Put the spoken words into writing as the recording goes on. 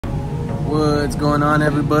What's going on,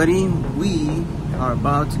 everybody? We are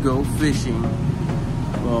about to go fishing.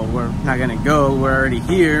 Well, we're not gonna go, we're already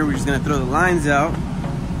here. We're just gonna throw the lines out.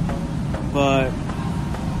 But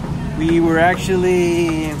we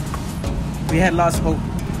had lost hope.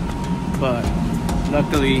 But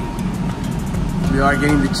luckily, we are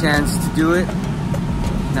getting the chance to do it.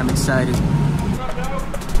 And I'm excited. What's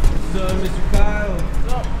up, Mr. Kyle?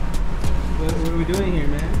 What's up? What are we doing here,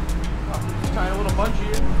 man? Just tying a little bunch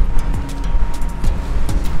here.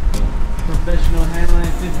 Professional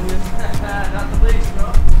handline fisherman. Not the least, bro.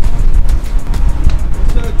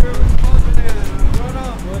 What's up, German? What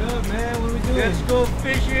up? What up, man? What are we doing? Let's go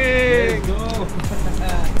fishing. Let's go.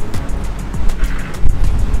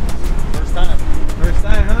 First time. First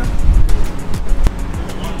time, huh?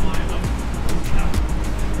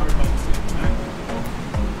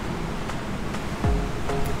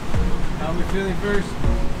 How are we feeling first?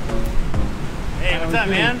 Hey, what's up,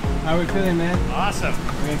 man? How are we feeling, man? Awesome.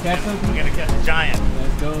 We're gonna catch something? We're gonna catch a giant.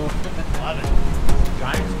 Let's go. Love it.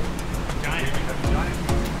 Giant? Giant. Giant.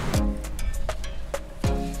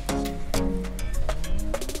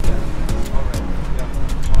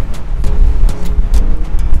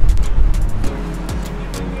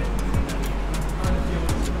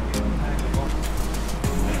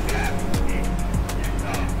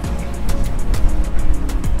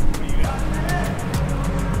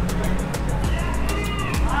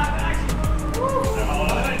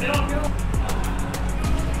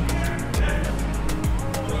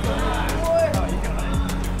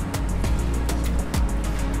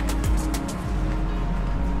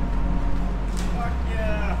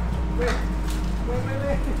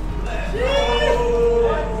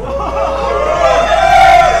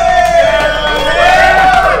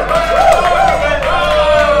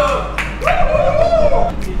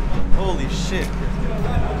 Holy shit.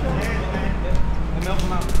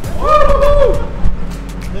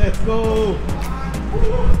 Let's go.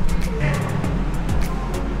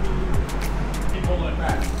 Keep holding it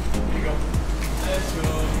back. Here you go. Let's go.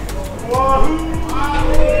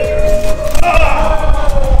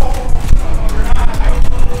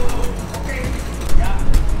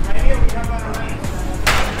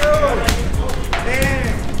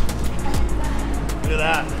 Look at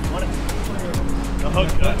that. What? The hook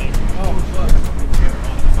got me. Oh, fuck.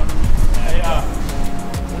 Hey,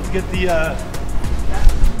 let's get the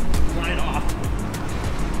line off.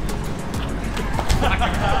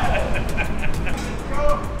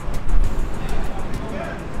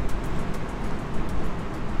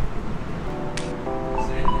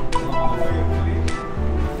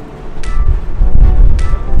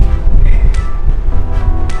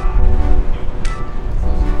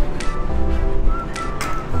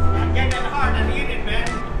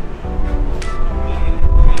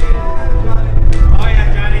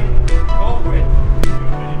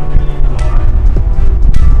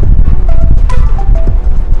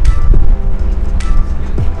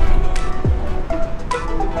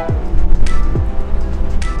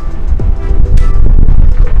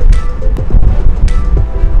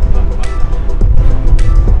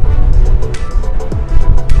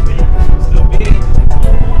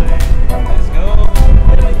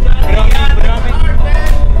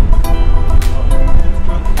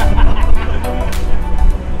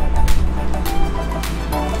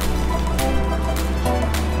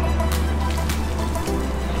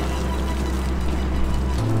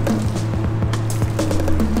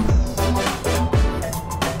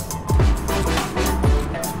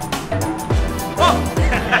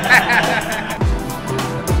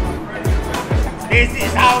 This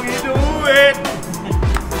is how you do it.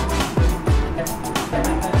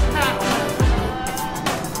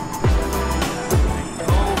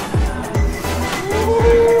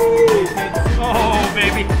 Oh,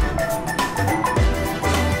 baby.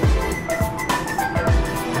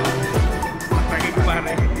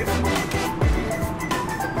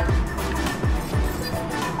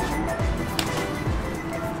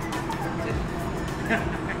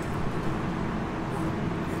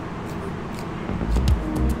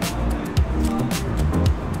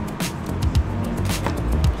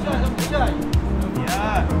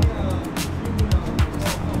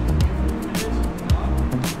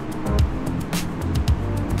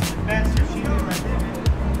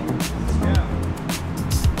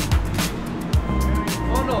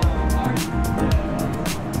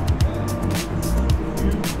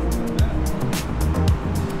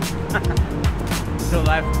 Still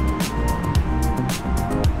alive.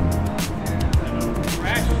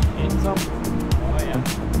 Fresh. Eating some. Oh yeah.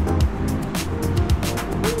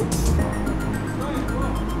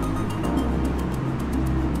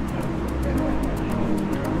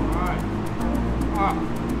 Alright.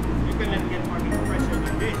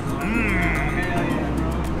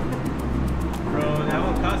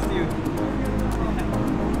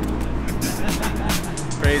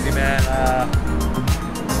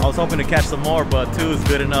 was hoping to catch some more, but 2 is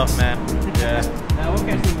good enough, man. Yeah. Now we'll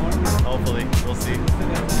catch some more. Hopefully, we'll see.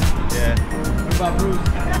 Yeah. What about Bruce?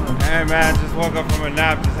 Hey man, just woke up from a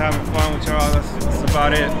nap, just having fun with y'all. That's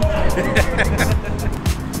about it.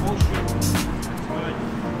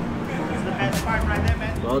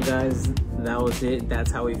 Well guys, that was it.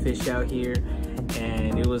 That's how we fished out here,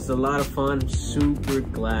 and it was a lot of fun. Super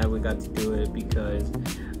glad we got to do it because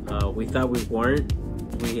we thought we weren't.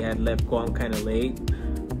 We had left Guam kind of late,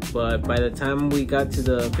 but by the time we got to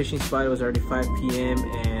the fishing spot, it was already 5 p.m.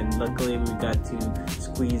 and luckily we got to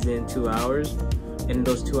squeeze in 2 hours. In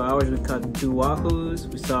those 2 hours, we caught 2 wahoos.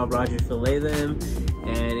 We saw Roger fillet them,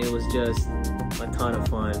 and it was just a ton of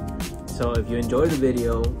fun. So if you enjoyed the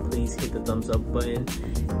video, please hit the thumbs up button,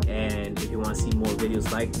 and if you want to see more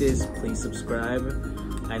videos like this, please subscribe.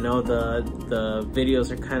 I know the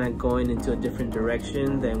videos are kind of going into a different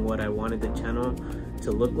direction than what I wanted the channel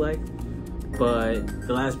to look like, but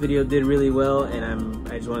the last video did really well, and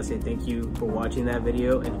I just want to say thank you for watching that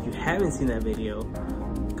video. And if you haven't seen that video,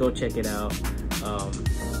 go check it out.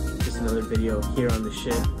 Just another video here on the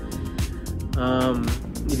ship.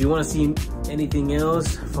 If you want to see anything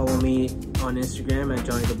else, follow me on Instagram at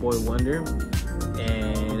JohnnyTheBoyWonder,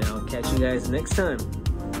 and I'll catch you guys next time.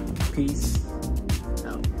 Peace.